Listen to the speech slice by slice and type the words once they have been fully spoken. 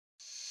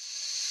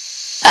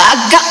I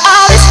got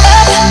all this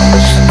stuff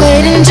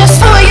waiting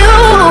just for you.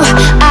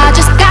 I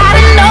just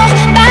gotta know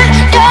that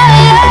your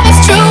love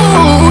is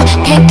true.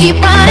 Can't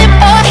keep running,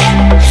 boy,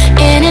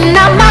 in and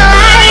out my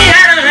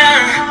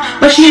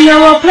life. But she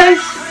know a place.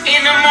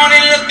 In the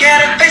morning, look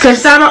at her face.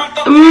 Cause I don't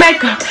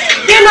make her.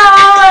 You know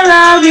I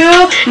love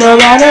you.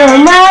 No matter,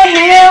 I'm right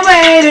here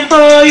waiting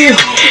for you.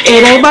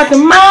 It ain't about the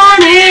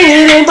money,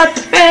 it ain't about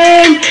the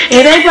fame,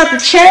 it ain't about the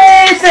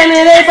chase, and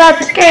it ain't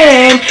about the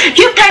game.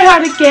 You play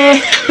hard to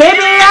get, baby,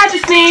 I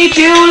just need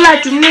you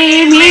like you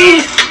need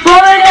me.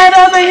 Pulling head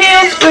over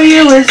heels for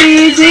you is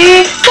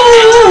easy.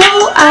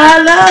 Ooh, I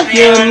love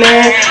you,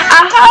 man.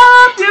 I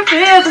hope you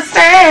feel the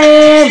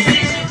same.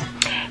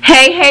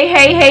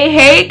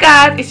 Hey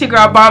guys, it's your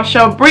girl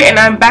BombshellBree, and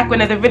I'm back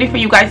with another video for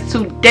you guys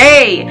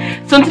today.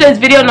 So in today's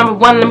video, number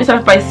one, let me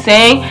start off by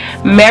saying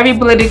Merry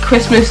belated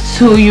Christmas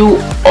to you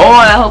all.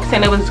 I hope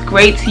Santa was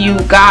great to you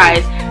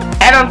guys,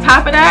 and on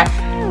top of that,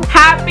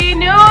 Happy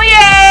New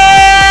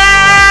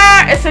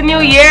Year! It's a new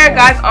year,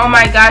 guys. Oh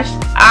my gosh,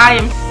 I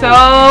am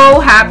so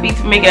happy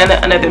to make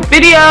another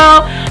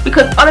video,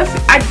 because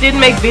honestly I did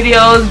make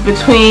videos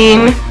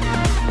between,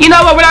 you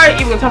know what, we're not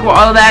even gonna talk about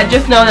all of that.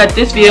 Just know that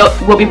this video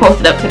will be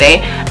posted up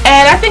today,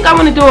 and I think I'm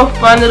gonna do a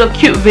fun little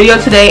cute video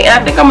today, and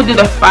I think I'm gonna do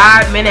the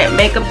 5-minute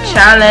makeup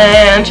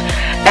challenge.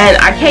 And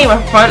I can't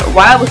even front,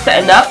 while I was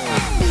setting up,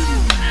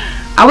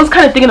 I was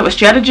kind of thinking of a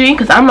strategy,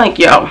 because I'm like,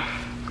 yo,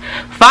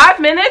 5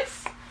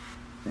 minutes,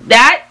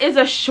 that is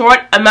a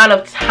short amount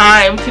of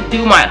time to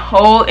do my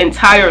whole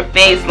entire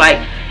face.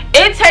 Like,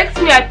 it takes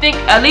me, I think,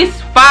 at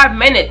least 5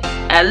 minutes,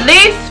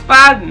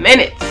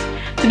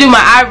 to do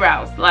my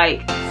eyebrows.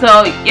 Like,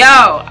 so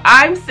yo,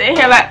 I'm sitting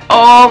here like,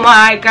 oh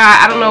my god,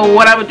 I don't know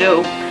what I would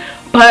do,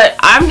 but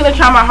I'm gonna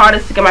try my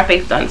hardest to get my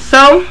face done.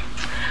 So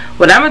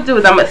what I'm gonna do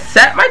is I'm gonna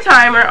set my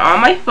timer on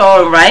my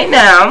phone right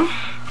now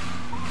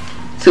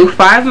to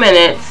 5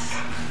 minutes.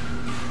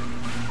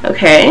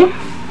 Okay,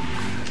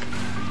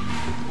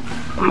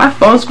 my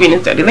phone screen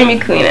is dirty, let me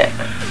clean it.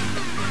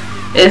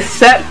 It's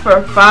set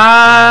for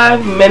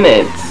 5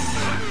 minutes.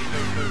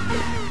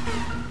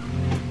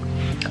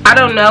 I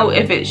don't know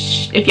if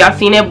y'all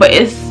seen it, but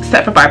it's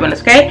set for 5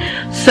 minutes, okay?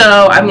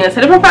 So I'm gonna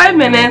set it for 5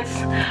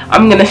 minutes.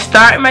 I'm gonna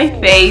start my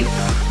face,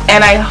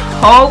 and I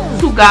hope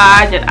to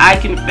God that I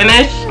can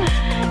finish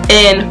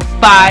in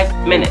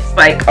 5 minutes.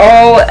 Like,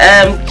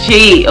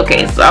 OMG.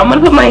 Okay, so I'm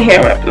gonna put my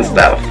hair up and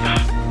stuff,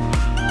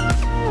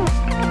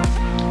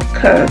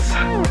 cause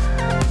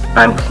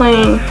I'm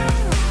playing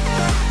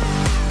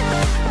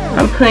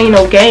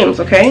no games,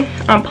 okay?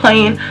 I'm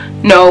playing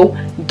no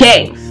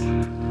games.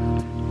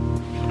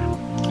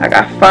 I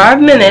got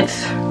 5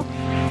 minutes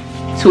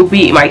to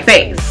beat my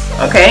face,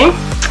 okay?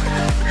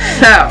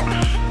 So,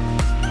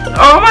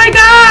 oh my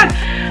god!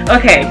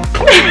 Okay.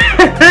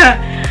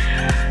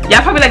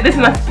 Y'all probably like, this is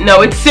not,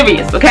 no, it's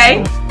serious,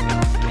 okay?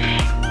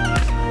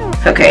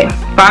 Okay,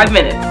 5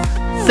 minutes.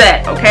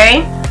 Set,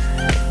 okay?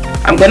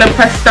 I'm gonna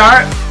press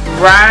start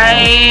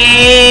right.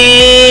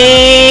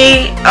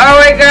 Oh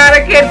my god,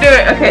 I can't do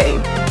it. Okay.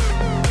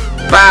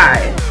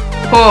 5,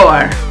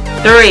 4,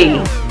 3,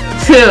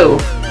 2,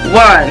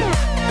 1.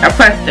 I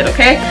pressed it,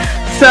 okay?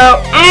 So,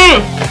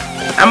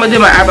 I'm gonna do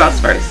my eyebrows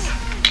first.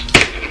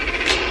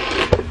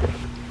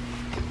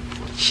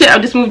 Shit, I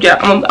just moved y'all.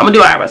 I'm gonna do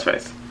my eyebrows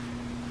first.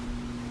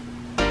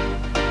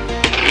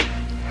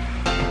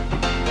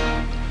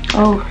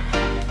 Oh,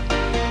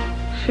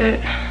 shit.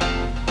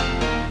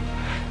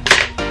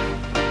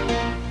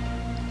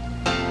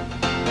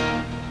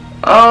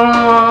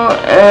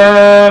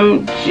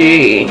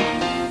 OMG.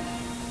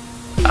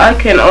 I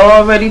can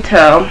already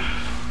tell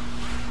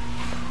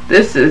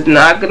this is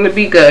not gonna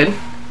be good.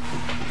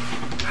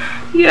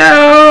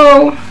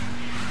 Yo.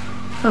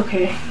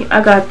 Okay,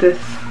 I got this.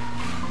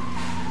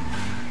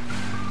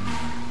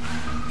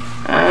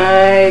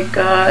 I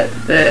got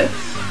this.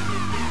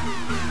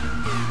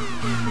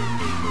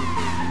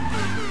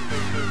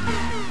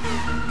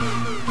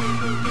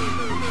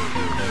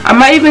 I'm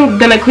not even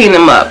gonna clean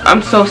them up.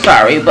 I'm so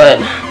sorry, but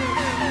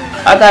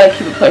I gotta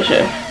keep it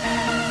pushing.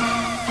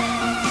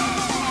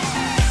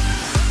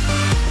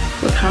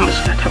 Look how much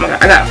time I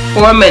got. I got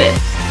 4 minutes.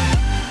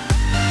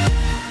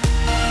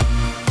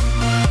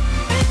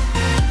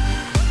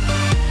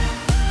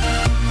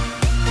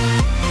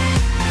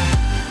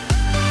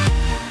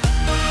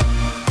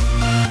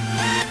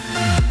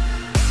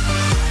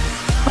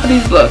 How do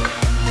these look?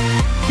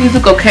 These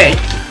look okay.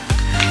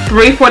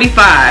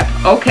 3:45.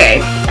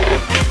 Okay.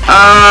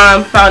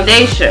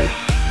 Foundation.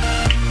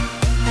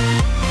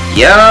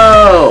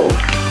 Yo.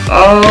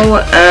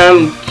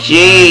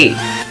 OMG.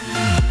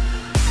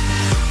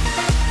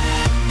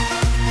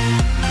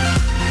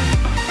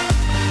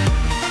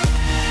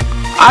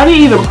 I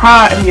didn't even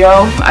prime,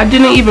 yo. I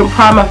didn't even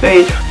prime my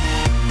face.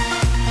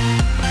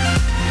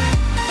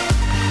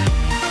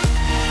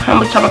 How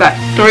much time I got?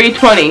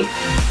 3:20.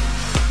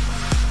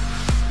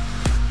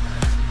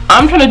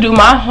 I'm trying to do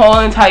my whole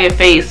entire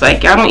face.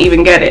 Like, I don't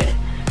even get it.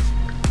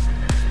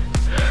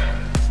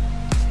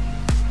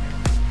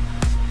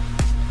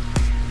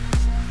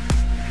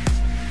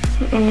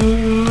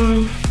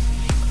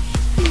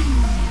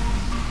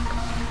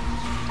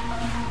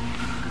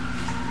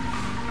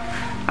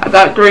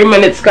 got 3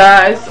 minutes,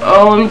 guys.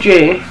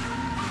 OMG.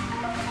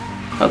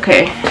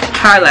 Okay,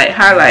 highlight.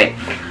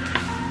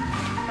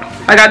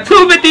 I got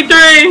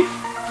 2:53.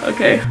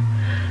 Okay,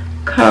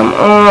 come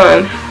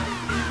on.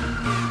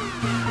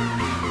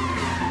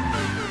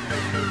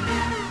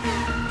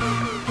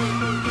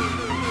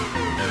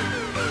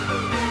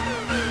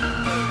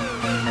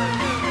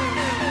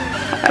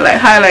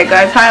 Highlight,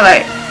 guys,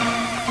 highlight.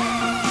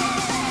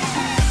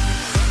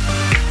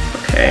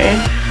 Okay,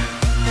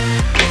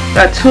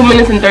 got 2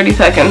 minutes and 30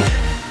 seconds.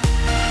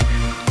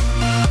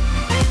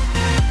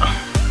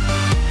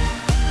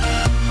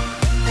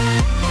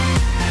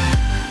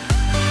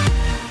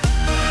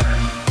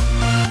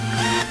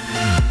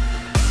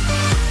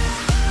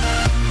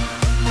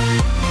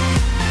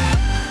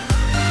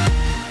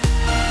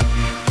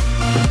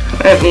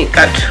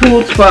 Got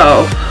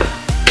 2:12.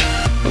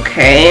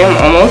 Okay, I'm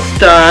almost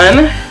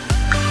done.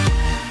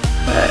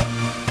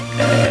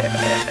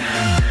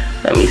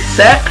 Let me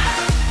set.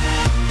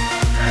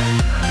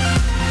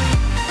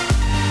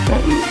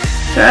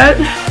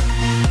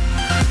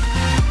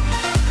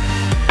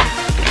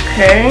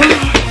 Okay.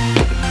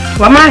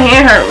 Why my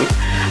hand hurting?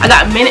 I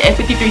got 1 minute and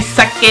 53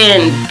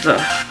 seconds.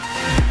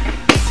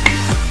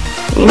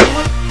 You know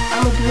what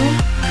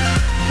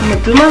I'm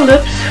gonna do my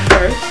lips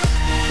first.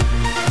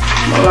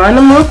 I'm gonna line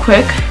them real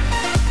quick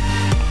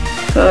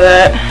so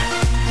that,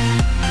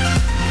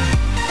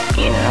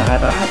 you know, I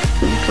don't have to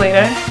do this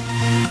later.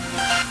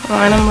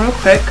 Line them real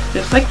quick,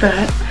 just like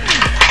that.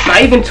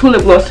 Not even 2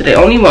 lip gloss today,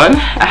 only 1.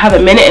 I have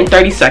 1 minute and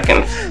 30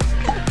 seconds.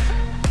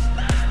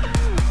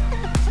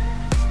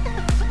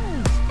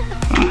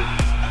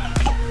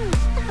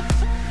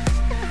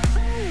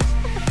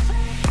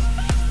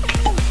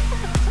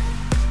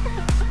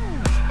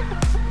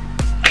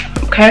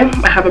 Okay,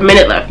 I have 1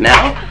 minute left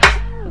now.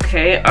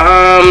 Okay,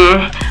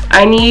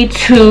 I need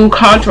to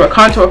contour.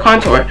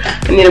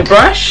 I need a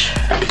brush.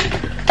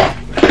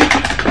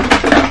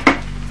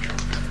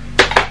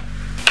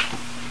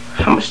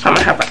 How much time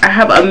I have? I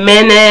have 1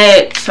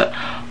 minute.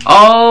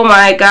 Oh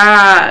my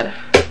God.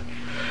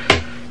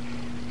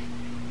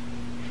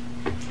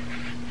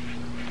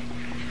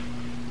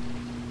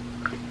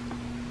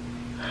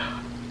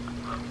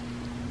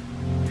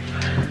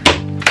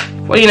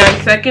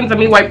 "49 seconds. Let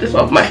me wipe this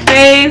off my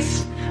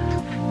face.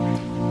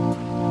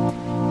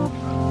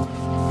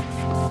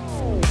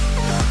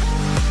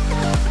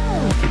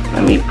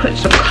 Let me put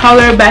some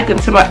color back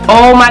into my,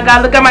 oh my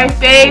God, look at my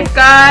face,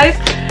 guys.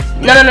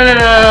 No.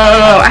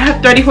 I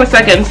have 34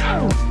 seconds.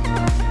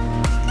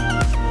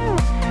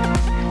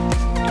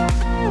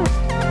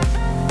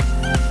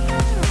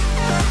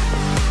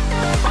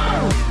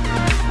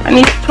 I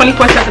need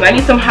 24 seconds. I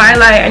need some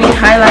highlight. I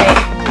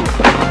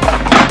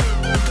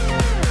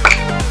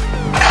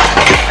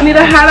need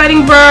a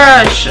highlighting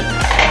brush.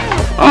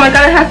 Oh my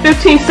God, I have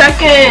 15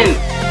 seconds.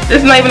 This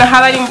is not even a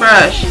highlighting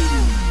brush.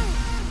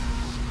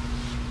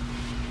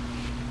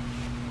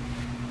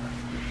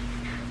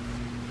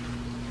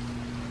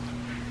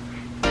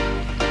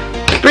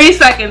 Three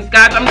seconds,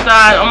 guys, I'm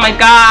done. Oh my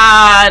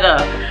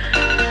God.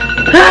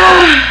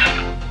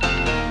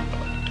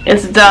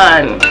 It's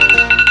done.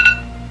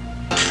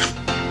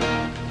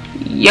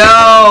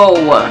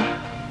 Yo.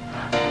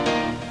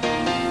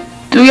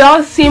 Do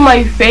y'all see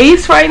my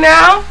face right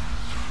now?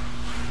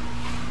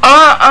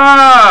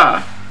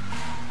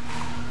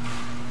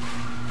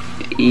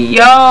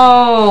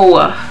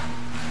 Yo.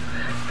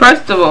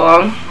 First of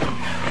all,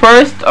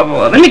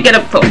 let me get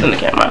up close in the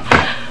camera.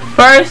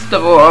 First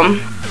of all,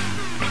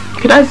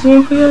 can I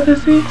zoom for y'all to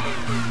see?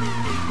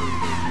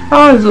 I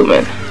want to zoom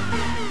in.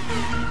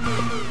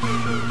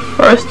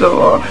 First of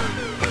all,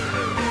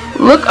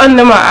 look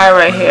under my eye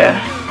right here.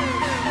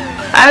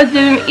 I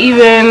didn't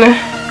even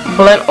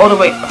blend all the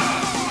way.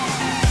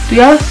 Do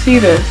y'all see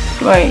this?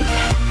 Like,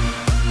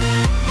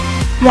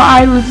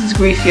 my eyelids is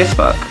greasy as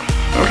fuck.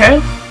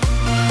 Okay?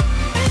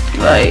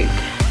 Like,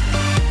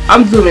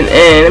 I'm zooming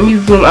in. Let me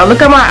zoom out.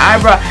 Look at my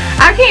eyebrow.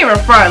 I can't even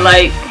front.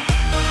 Like,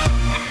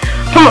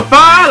 from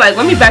afar, like,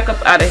 let me back up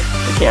out of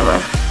the camera.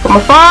 From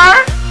afar,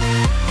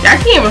 I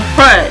can't even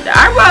front. The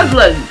eyebrows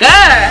look good.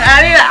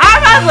 The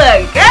eyebrows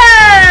look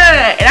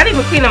good. And I didn't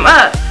even clean them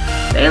up.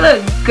 They look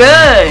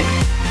good.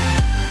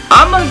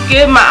 I'm gonna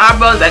give my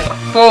eyebrows like a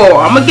 4.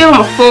 I'm gonna give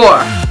them a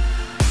 4.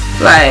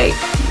 Like,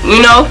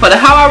 you know, for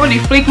how I really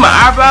fleek my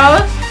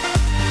eyebrows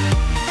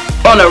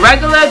on a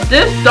regular,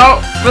 this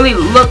don't really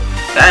look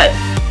that.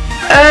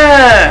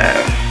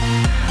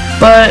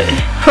 But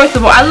first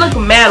of all, I look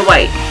mad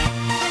white.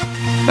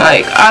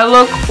 Like, I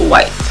look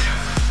white.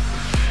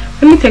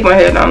 Let me take my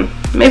hair down.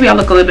 Maybe I'll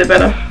look a little bit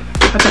better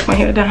if I take my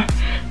hair down.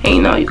 And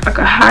you know, I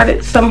could hide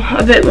it, some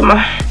of it with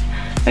my,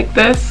 like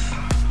this.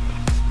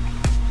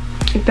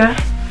 Like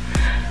that.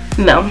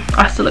 No,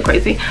 I still look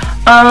crazy.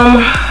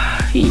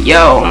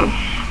 Yo.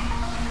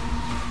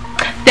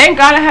 Thank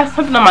God I have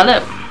something on my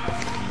lip.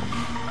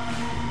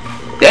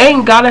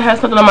 Thank God I have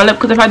something on my lip,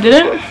 because if I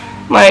didn't,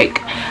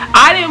 like,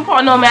 I didn't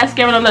put no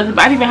mascara on nothing,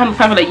 but I didn't even have no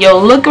time for like, yo,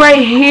 look right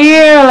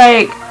here,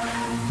 like,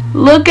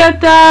 look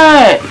at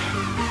that.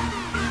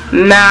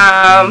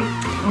 Nah,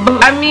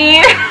 I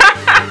mean,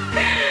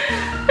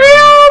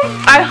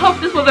 I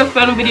hope this was a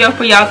fun video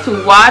for y'all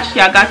to watch.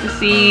 Y'all got to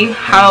see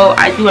how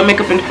I do my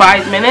makeup in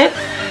 5 minutes.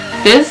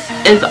 This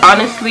is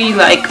honestly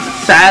like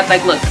sad.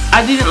 Like look,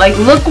 I didn't like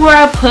look where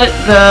I put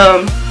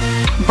the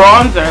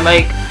bronzer.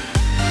 Like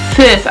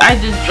sis, I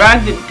just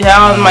dragged it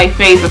down my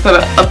face instead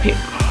of up here.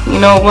 You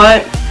know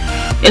what?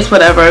 It's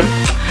whatever.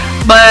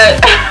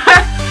 But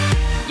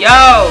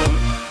yo,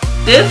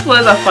 this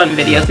was a fun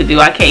video to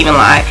do. I can't even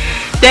lie.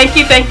 Thank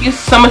you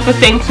so much for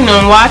staying tuned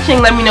and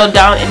watching. Let me know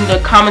down in the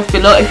comments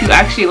below if you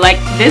actually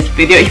liked this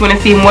video, if you want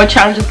to see more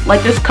challenges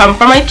like this come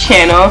from my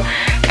channel.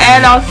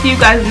 And I'll see you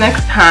guys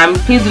next time.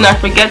 Please do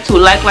not forget to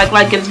like,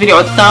 give this video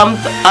a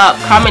thumbs up.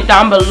 Comment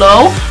down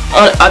below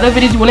on other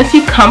videos you want to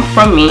see come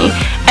from me.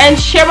 And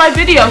share my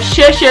video.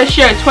 Share.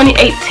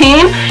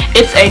 2018,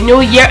 it's a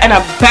new year and a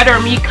better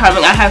me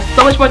coming. I have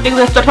so much more things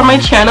in store for my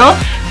channel.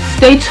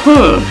 Stay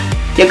tuned.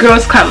 Your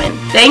girl's coming.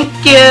 Thank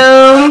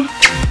you.